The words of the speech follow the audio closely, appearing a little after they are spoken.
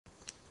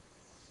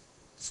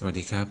สวัส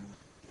ดีครับ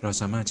เรา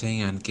สามารถใช้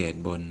งานเกต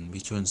บน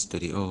Visual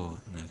Studio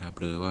นะครับ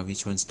หรือว่า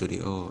Visual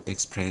Studio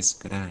Express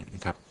ก็ได้น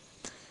ะครับ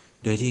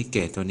โดยที่เก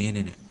ตตัวนี้เ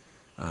นี่ย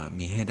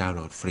มีให้ดาวน์โห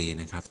ลดฟรี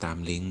นะครับตาม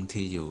ลิงก์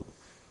ที่อยู่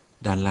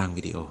ด้านล่าง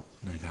วิดีโอ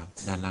นะครับ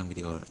ด้านล่างวิ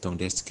ดีโอตรง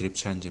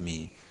description จะมี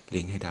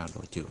ลิงก์ให้ดาวน์โหล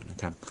ดอยู่นะ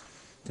ครับ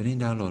ตัวนี้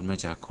ดาวน์โหลดมา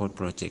จาก Code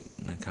Project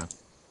นะครับ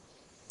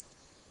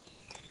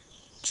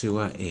ชื่อ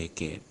ว่า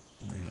A-Gate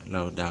เร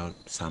า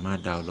สามารถ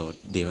ดาวน์โหลด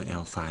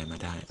DLL ไฟล์มา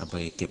ได้เอาไป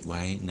เก็บไ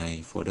ว้ใน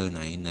โฟลเดอร์ไห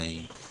นใน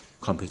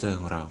คอมพิวเตอร์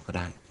ของเราก็ไ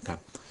ด้ครับ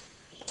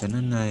จาก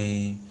นั้นใน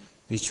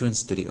Visual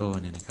Studio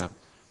เนี่ยนะครับ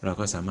เรา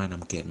ก็สามารถน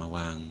ำเกจมาว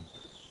าง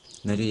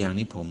ในตัวอย่าง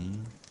นี้ผม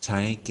ใช้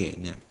เกจ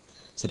เนี่ย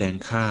แสดง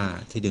ค่า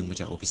ที่ดึงมา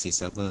จาก OPC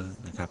Server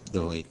นะครับโ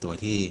ดยตัว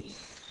ที่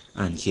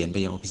อ่านเขียนไป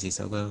ยัง OPC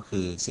Server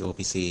คือ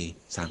COPC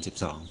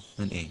 32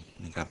นั่นเอง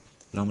นะครับ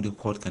ลองมาดู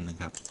โค้ดกันนะ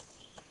ครับ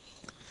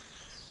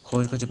โ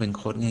ค้ดก็จะเป็นโ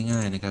ค้ดง่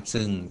ายๆนะครับ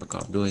ซึ่งประก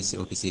อบด้วย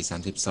COPC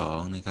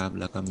 32นะครับ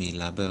แล้วก็มี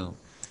label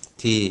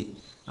ที่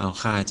เอา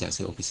ค่าจาก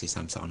COPC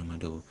 32มา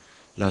ดู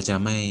เราจะ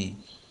ไม่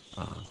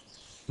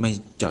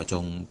เจาะจ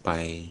งไป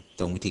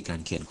ตรงวิธีการ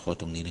เขียนโค้ด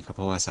ตรงนี้นะครับเ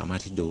พราะว่าสามาร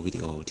ถที่ดูวิดี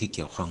โอที่เ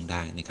กี่ยวข้องไ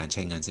ด้ในการใ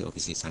ช้งาน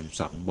COPC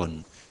 32บน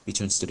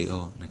Visual Studio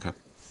นะครับ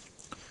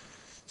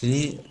ที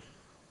นี้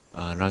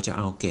เราจะเ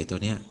อาเกรดตัว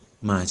นี้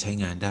มาใช้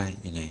งานได้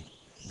ยังไง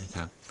นะค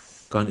รับ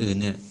ก่อนอื่น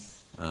เนี่ย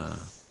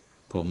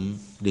ผม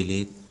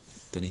delete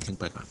ตัวนี้ทิ้ง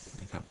ไปก่อน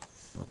นะครับ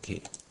โอเค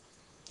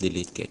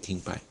delete เกรดทิ้ง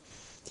ไป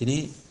ที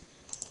นี้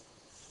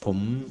ผม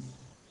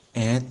แอ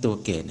ดตัว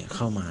เกรดเนี่ยเ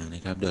ข้ามาน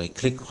ะครับโดย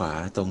คลิกขวา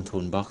ตรง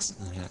Toolbox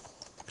นะครับ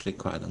คลิก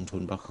ขวาตรง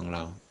Toolbox ของเร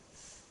า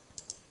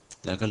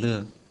แล้วก็เลือ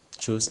ก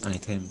choose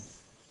item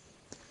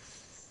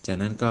จาก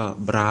นั้นก็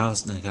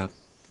browse นะครับ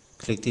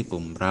คลิกที่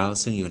ปุ่ม browse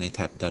ซึ่งอยู่ในแ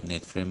ท็บ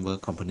 .NET Framework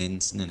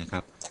Components เนี่ยนะค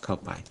รับเข้า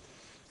ไป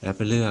แล้วไ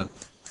ปเลือก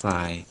ไฟ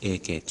ล์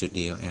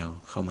agate.dll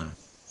เข้ามา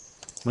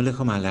เมื่อเลือกเ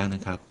ข้ามาแล้วน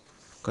ะครับ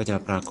ก็จะ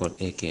ปรากฏ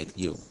agate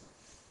อยู่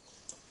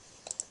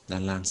ด้า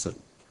นล่างสุด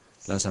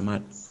เราสามาร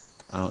ถ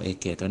เอา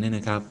agate ตัวนี้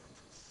นะครับ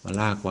มา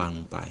ลากวางล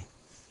งไป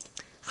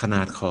ขน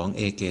าดของ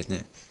agate เ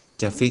นี่ย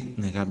จะฟิก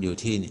นะครับอยู่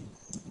ที่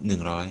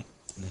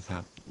100นะครั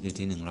บอยู่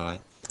ที่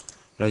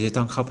100เราจะ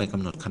ต้องเข้าไปกำ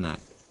หนดขนาด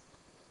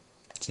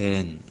เช่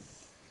น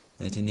ใ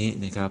นที่นี้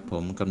นะครับผ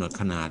มกำหนด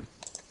ขนาด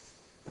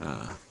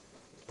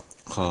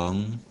ของ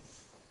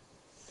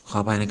ขอ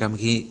ไปนะครับเ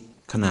มื่อกี้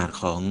ขนาด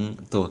ของ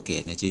ตัวเก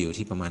จเนี่ยจะอยู่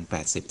ที่ประมาณ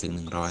80 ถึง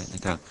 100น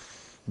ะครับ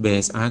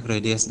base arc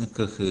radius นั่น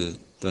ก็คือ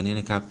ตัวนี้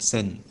นะครับเ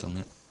ส้นตรง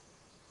นี้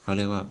เขาเ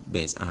รียกว่า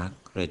base arc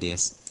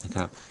radius นะค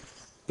รับ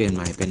เปลี่ยนให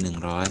ม่เป็น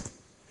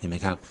100เห็นไหม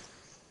ครับ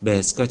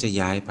base ก็จะ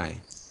ย้ายไป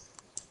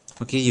เ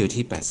มื่อกี้อยู่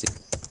ที่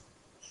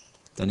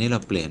80ตอนนี้เรา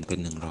เปลี่ยนเป็น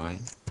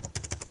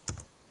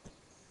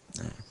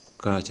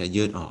100ก็จะ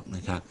ยืดออกน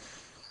ะครับ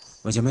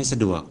มันจะไม่สะ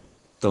ดวก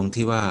ตรง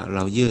ที่ว่าเร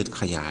ายืด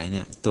ขยายเ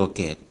นี่ยตัวเ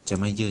กจจะ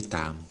ไม่ยืดต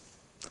าม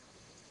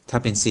ถ้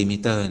าเป็น C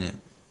meter เนี่ย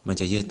มัน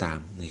จะยืดตาม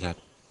นะครับ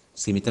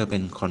C meter เป็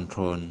น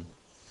control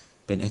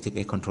เป็น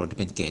ActiveX control ที่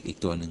เป็นเกจอีก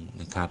ตัวหนึ่ง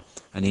นะครับ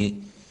อันนี้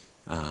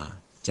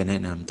จะแนะ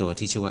นำตัว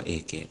ที่ชื่อว่า A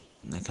gate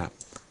นะครับ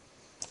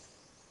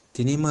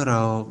ทีนี้เมื่อเร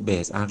า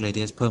base arc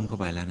radius เพิ่มเข้า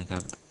ไปแล้วนะครั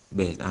บ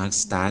base arc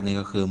start นี่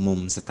ก็คือมุ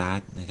ม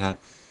start นะครับ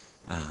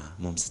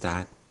มุม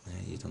start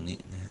อยู่ตรงนี้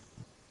นะ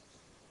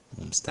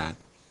มุม start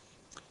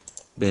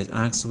base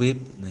arc sweep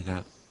นะครั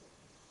บ270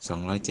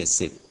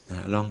น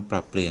ะลองป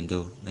รับเปลี่ยน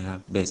ดูนะครับ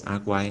base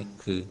arc wide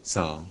คือ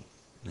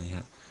2นะค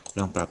รับล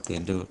องปรับเปลี่ย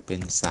นดูเป็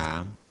น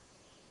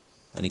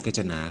3อันนี้ก็จ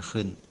ะหนา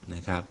ขึ้นน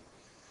ะครับ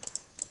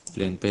เป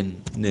ลี่ยนเป็น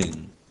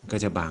1ก็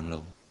จะบางล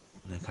ง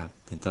นะครับ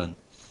เป็นต้น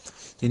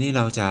ทีนี้เ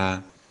ราจะ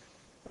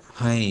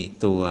ให้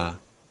ตัว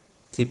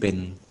ที่เป็น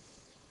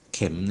เ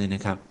ข็มเนี่ยน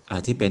ะครับ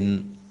ที่เป็น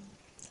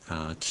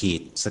ขี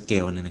ดสเก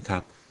ลเนี่ยนะครั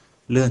บ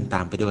เลื่อนต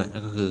ามไปด้วย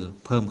ก็คือ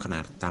เพิ่มขนา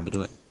ดตามไป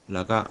ด้วยแ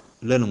ล้วก็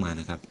เลื่อนลงมา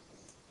นะครับ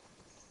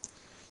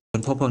จ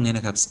นพบพวกนี้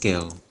นะครับ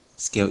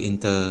scale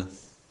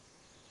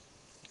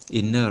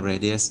inner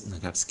radius น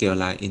ะครับ scale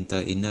line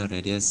inner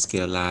radius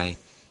scale line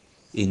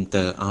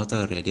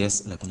outer radius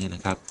อะไรพวกนี้น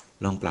ะครับ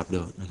ลองปรับ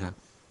ดูนะครับ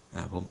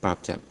ผมปรับ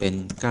จะเป็น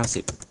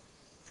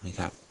90นะ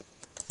ครับ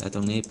แล้วต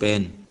รงนี้เป็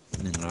น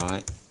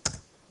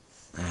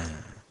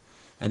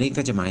100อันนี้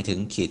ก็จะหมายถึง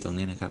ขีดตรง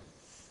นี้นะครับ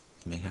เ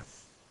ห็นไหมครับ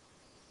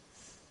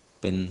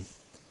เป็น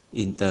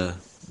inter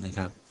นะค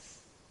รับ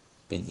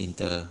เป็น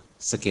inter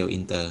scale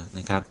inter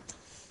นะครับ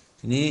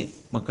ทีนี้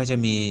มันก็จะ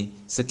มี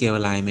scale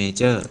line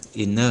major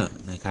inner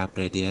นะครับ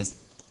radius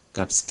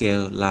กับ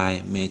scale line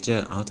major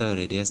outer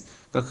radius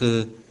ก็คือ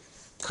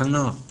ข้างน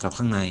อกกับ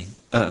ข้างใน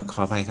ข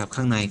ออภัยครับ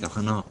ข้างในกับข้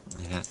างนอก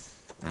นะครับ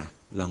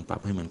ลองปรับ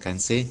ให้เหมือนกัน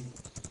ซิ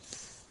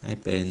ให้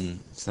เป็น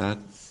สัก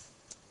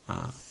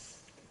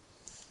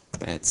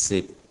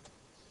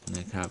80น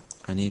ะครับ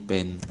อันนี้เป็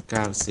น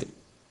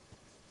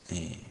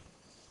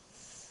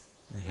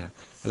90นะครับ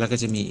แล้วก็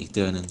จะมีอีก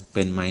ตัวหนึ่งเ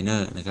ป็น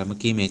minor นะครับเมื่อ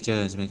กี้ major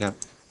ใช่ไหมครับ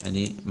อัน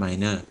นี้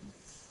minor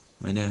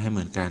ให้เห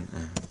มือนกัน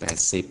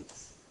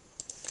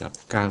80กับ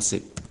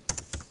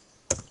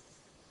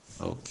90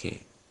โอเค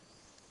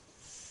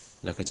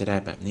แล้วก็จะได้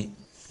แบบนี้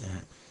นะฮ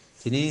ะ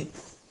ทีนี้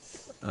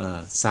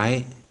ไซ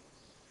ส์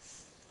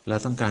เรา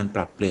ต้องการป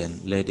รับเปลี่ยน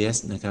radius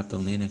นะครับตร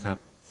งนี้นะครับ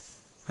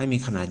ให้มี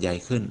ขนาดใหญ่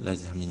ขึ้นเรา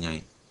จะทำยังไง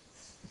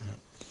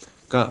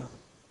ก็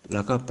เร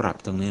าก็ปรับ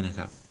ตรงนี้นะค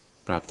รับ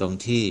ปรับตรง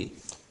ที่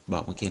บอ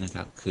กเมื่อกี้นะค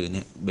รับคือเ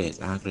นี่ย base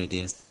arc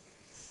radius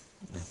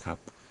นะครับ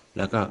แ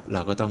ล้วก็เร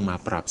าก็ต้องมา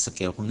ปรับสเก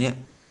ลพวกนี้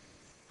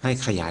ให้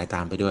ขยายต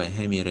ามไปด้วยใ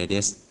ห้มี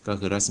radius ก็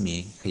คือรัศมี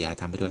ขยาย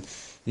ตามไปด้วย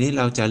นี้เ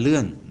ราจะเลื่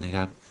อนนะค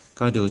รับ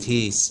ก็ดู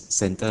ที่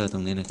center ตร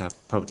งนี้นะครับ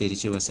property ที่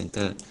ชื่อว่า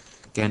center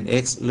แกน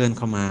x เลื่อนเ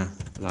ข้ามา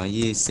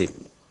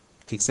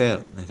120พิกเซล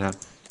นะครับ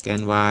แก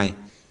น y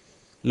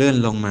เลื่อน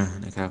ลงมา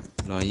นะครับ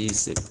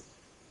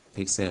120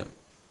พิกเซล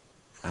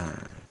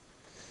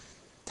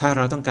ถ้าเ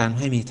ราต้องการใ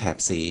ห้มีแถบ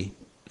สี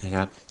นะค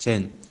รับเช่น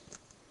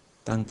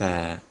ตั้งแต่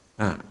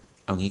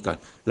เอางี้ก่อน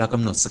เราก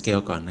ำหนดสเกล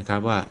ก่อนนะครับ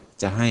ว่า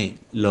จะให้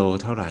low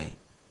เท่าไหร่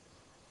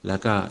แล้ว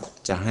ก็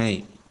จะให้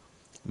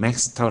max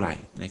เท่าไหร่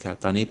นะครับ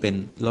ตอนนี้เป็น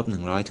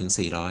-100 ถึง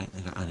 400น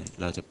ะครับ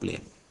เราจะเปลี่ย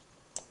น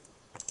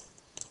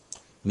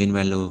min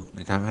value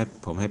นะครับ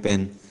ผมให้เป็น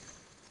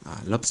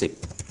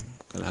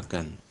-10ก็แล้ว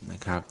กันนะ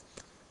ครับ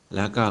แ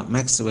ล้วก็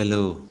max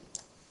value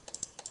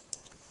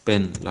เป็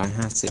น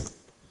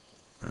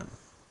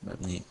150แบบ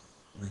นี้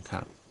นะค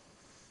รับ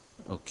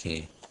โอเค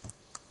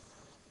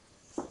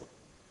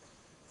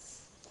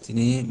ที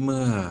นี้เ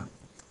มื่อ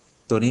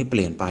ตัวนี้เป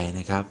ลี่ยนไป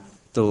นะครับ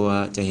ตัว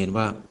จะเห็น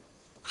ว่า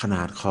ขน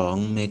าดของ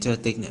Major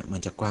Tick เนี่ยมั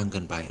นจะกว้างเกิ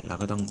นไปเรา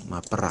ก็ต้องมา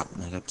ปรับ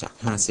นะครับจาก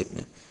50เ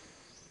นี่ย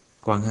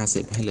กว้าง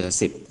50ให้เหลือ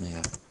10นะค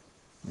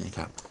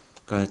รับ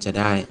ก็จะ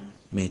ได้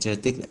Major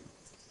Tick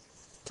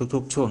ทุ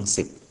กๆช่วง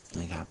10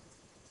นะครับ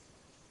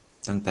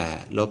ตั้งแต่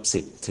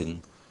-10ถึง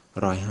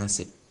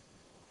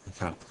150นะ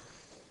ครับ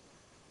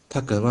ถ้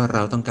าเกิดว่าเร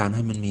าต้องการใ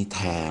ห้มันมีแถ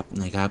บ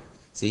นะครับ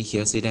สีเขี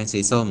ยวสีแดงสี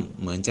ส้ม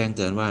เหมือนแจ้งเ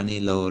ตือนว่านี่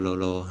low low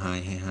low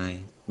high high high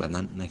แบบ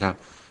นั้นนะครับ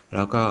แ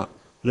ล้วก็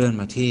เลื่อน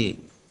มาที่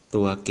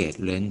ตัว gauge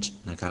range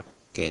นะครับ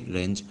gauge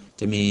range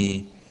จะมี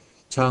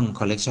ช่อง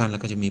collection แล้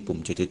วก็จะมีปุ่ม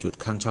จุด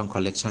ๆข้างช่อง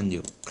collection อ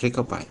ยู่คลิกเ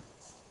ข้าไป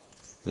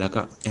แล้ว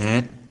ก็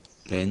add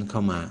range เข้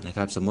ามานะค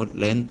รับสมมติ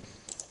range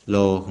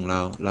low ของเร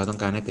าต้อง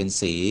การให้เป็น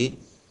สี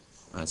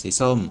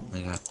ส้มน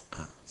ะครับ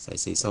ใส่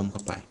สีส้มเข้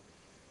าไป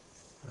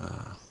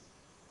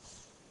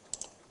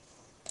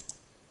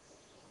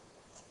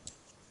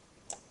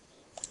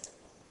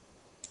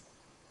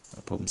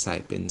ผมใส่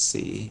เป็น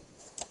สี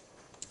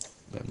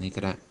แบบนี้ก็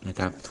ได้นะ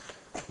ครับ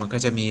มันก็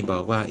จะมีบอ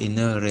กว่า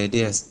inner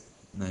radius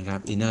นะครับ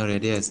inner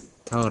radius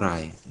เท่าไหร่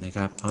นะค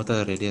รับ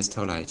outer radius เ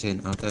ท่าไหร่เช่น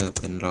outer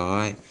เป็น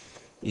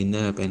100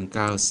 inner เป็น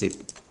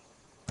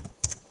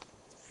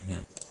 90น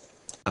ะ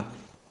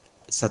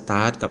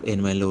start กับ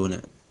end value เนี่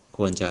ยค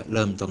วรจะเ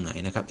ริ่มตรงไหน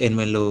นะครับ end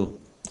value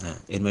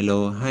end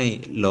value ให้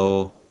low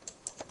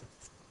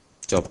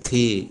จบ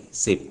ที่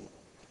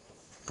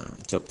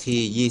10จบ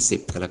ที่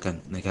20ก็แล้วกัน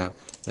นะครับ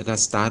แล้วก็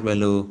start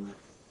value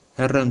ใ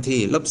ห้เริ่มที่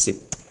-10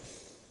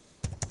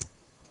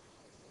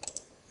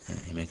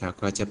เห็นไหมครับ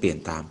ก็จะเปลี่ยน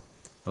ตาม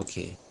โอเค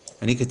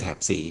อันนี้คือแถบ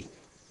สี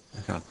น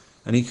ะครับ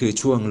อันนี้คือ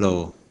ช่วง low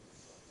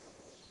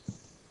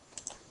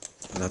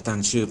เราตั้ง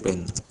ชื่อเป็น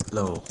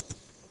low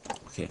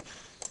โอเค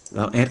เร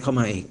าแอดเข้า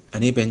มาอีกอั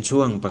นนี้เป็นช่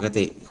วงปก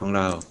ติของเ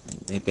รา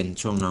นี่เป็น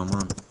ช่วง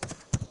normal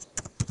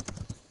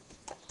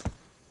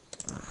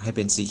ให้เ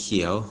ป็นสีเ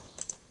ขียว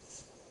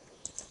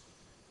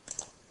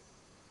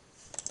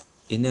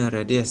inner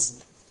radius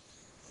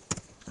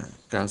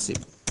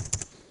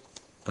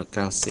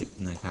 90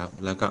นะครับ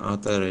แล้วก็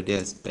outer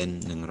radius เป็น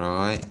100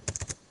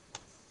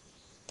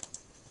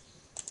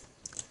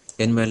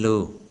 end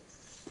value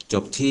จ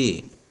บที่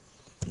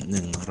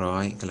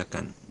100ก็แล้ว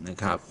กันนะ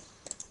ครับ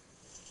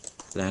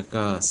แล้ว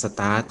ก็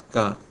start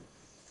ก็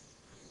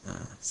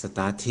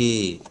start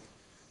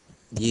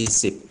ที่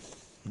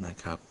20นะ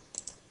ครับ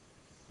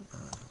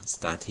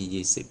start ที่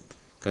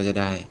20ก็จะ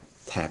ได้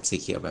แถบสี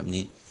เขียวแบบ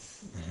นี้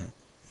นะฮะ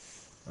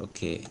โอเ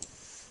ค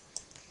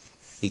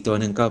อีกตัว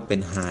หนึ่งก็เป็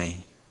น high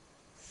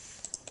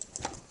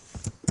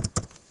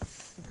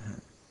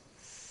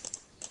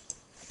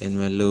end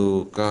value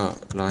ก็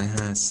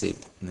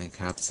150นะค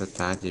รับ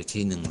start อยู่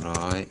ที่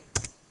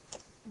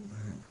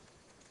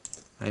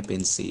100ให้เป็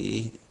นสี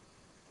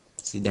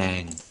แด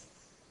ง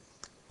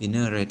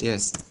inner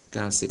radius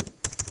 90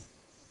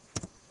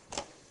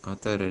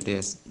 outer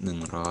radius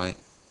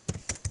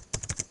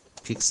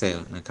 100พิกเซล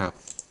นะครับ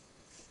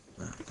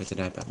ก็จะ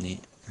ได้แบบนี้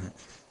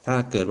ถ้า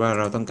เกิดว่าเ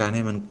ราต้องการใ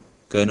ห้มัน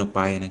เกินออกไ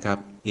ปนะครับ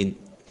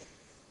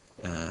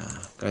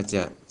ก็จ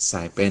ะใ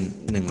ส่เป็น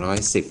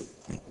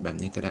110แบบ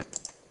นี้ก็ได้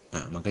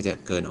มันก็จะ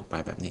เกินออกไป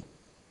แบบนี้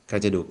ก็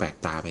จะดูแปลก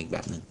ตาไปอีกแบ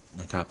บหนึ่ง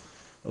นะครับ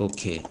โอ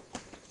เค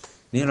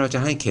นี่เราจะ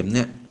ให้เข็มเ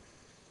นี่ย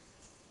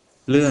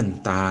เลื่อน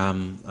ตาม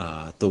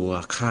ตัว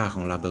ค่าข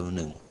อง label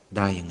 1ไ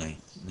ด้ยังไง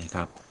นะค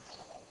รับ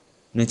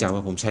เนื่องจากว่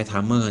าผมใช้ไท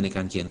ม์เมอร์ในก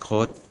ารเขียนโค้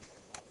ด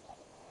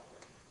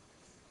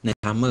ใน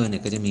ไทม์เมอร์เนี่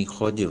ยก็จะมีโ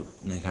ค้ดอยู่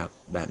นะครับ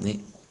แบบนี้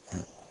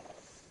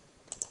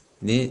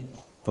นี้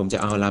ผมจะ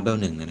เอา label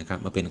 1นะครับ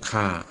มาเป็น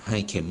ค่าให้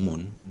เข็มหมุ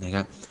นนะค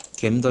รับ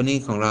เข็มตัวนี้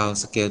ของเรา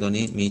สเกลตัว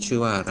นี้มีชื่อ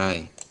ว่าอะไร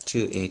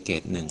ชื่อ a เก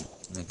ต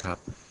1นะครับ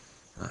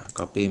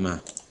copy มา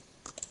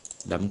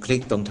ดับคลิ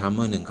กตรง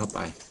timer 1เข้าไป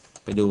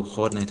ดูโ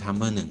ค้ดใน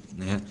timer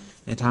 1นะฮะ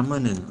ใน timer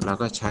 1เรา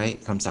ก็ใช้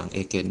คำสั่ง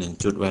a g e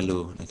 1จุด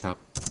value นะครับ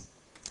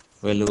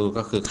value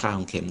ก็คือค่าข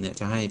องเข็มเนี่ย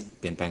จะให้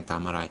เปลี่ยนแปลงตา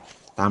มอะไร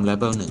ตาม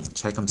label 1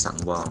ใช้คำสั่ง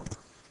var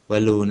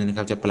value เนี่ยนะค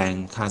รับจะแปลง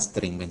ค่า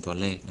string เป็นตัว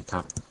เลขนะค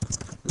รับ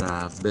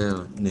label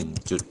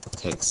 1จุด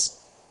text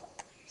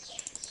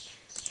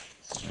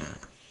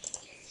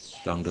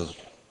ลองดู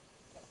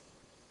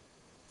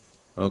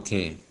โอเค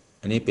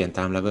อันนี้เปลี่ยนต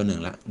าม level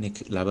 1แล้วนี่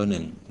คือ level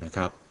 1นะค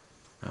รับ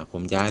ผ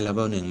มย้าย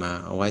level 1มา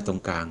เอาไว้ตร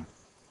งกลาง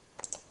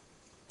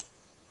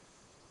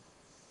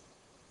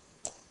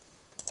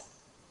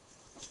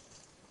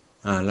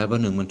level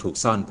 1มันถูก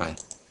ซ่อนไป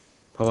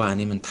เพราะว่าอัน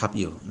นี้มันทับ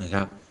อยู่นะค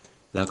รับ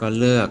แล้วก็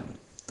เลือก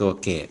ตัว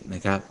เกตน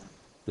ะครับ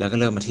แล้วก็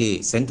เลือกมาที่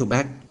send to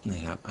back น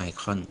ะครับไอ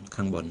คอน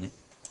ข้างบนนี้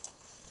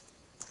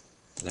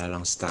แล้วล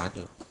อง start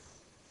ดู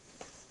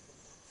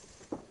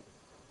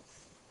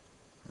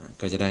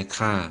ก็จะได้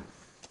ค่า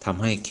ท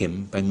ำให้เข็ม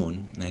ไปหมุน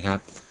นะครับ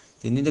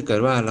ทีนี้ถ้าเกิด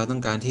ว่าเราต้อ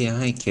งการที่จะ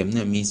ให้เข็มเ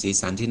นี่ยมีสี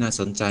สันที่น่า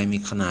สนใจมี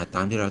ขนาดต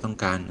ามที่เราต้อง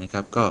การนะค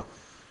รับก็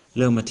เ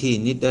ลือกมาที่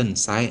needle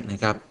size นะ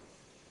ครับ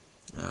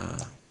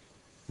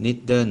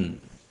needle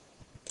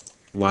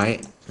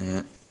wide นะฮ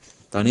ะ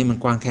ตอนนี้มัน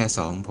กว้างแค่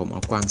2ผมเอ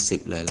ากว้าง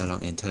10เลยแล้วลอ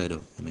ง enter ดู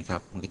เห็นไหมครั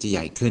บมันก็จะให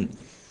ญ่ขึ้น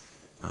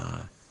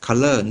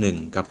color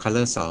 1กับ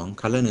color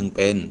 2 color 1เ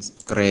ป็น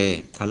gray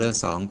color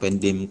 2เป็น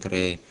dim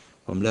gray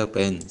ผมเลือกเ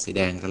ป็นสีแ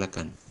ดงก็แล้ว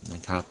กันน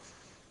ะครับ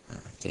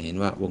จะเห็น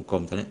ว่าวงกล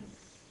มตัวนี้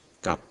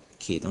กับ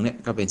ขีดตรงนี้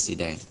ก็เป็นสี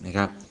แดงนะค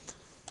รับ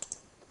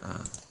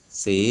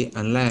สี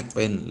อันแรกเ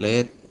ป็น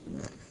red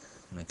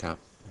นะครับ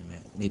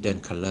needle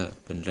color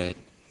เป็น red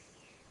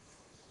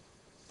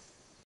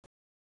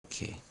โอเค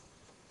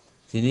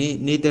ทีนี้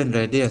needle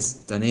radius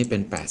ตัวนี้เป็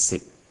น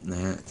80นะ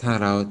ฮะถ้า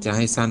เราจะใ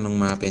ห้สั้นลง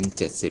มาเป็น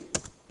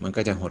70มัน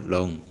ก็จะหดล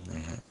งน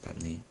ะฮะแบบ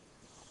นี้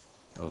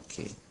โอเค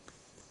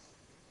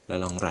แล้ว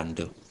ลองรัน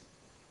ดู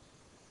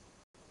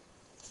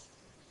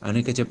อัน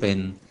นี้ก็จะเป็น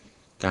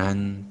การ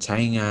ใช้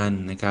งาน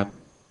นะครับ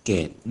เก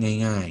ต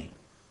ง่าย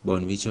ๆบ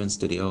น Visual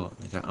Studio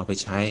นะครับเอาไป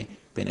ใช้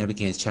เป็นแอปพลิ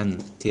เคชัน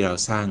ที่เรา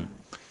สร้าง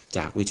จ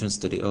าก Visual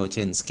Studio เ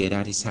ช่น SCADA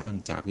ที่สร้าง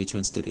จาก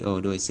Visual Studio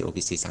ด้วย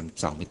COPC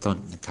 32เป็นต้น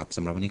นะครับส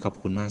ำหรับวันนี้ขอบ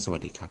คุณมากสวั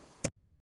สดีครับ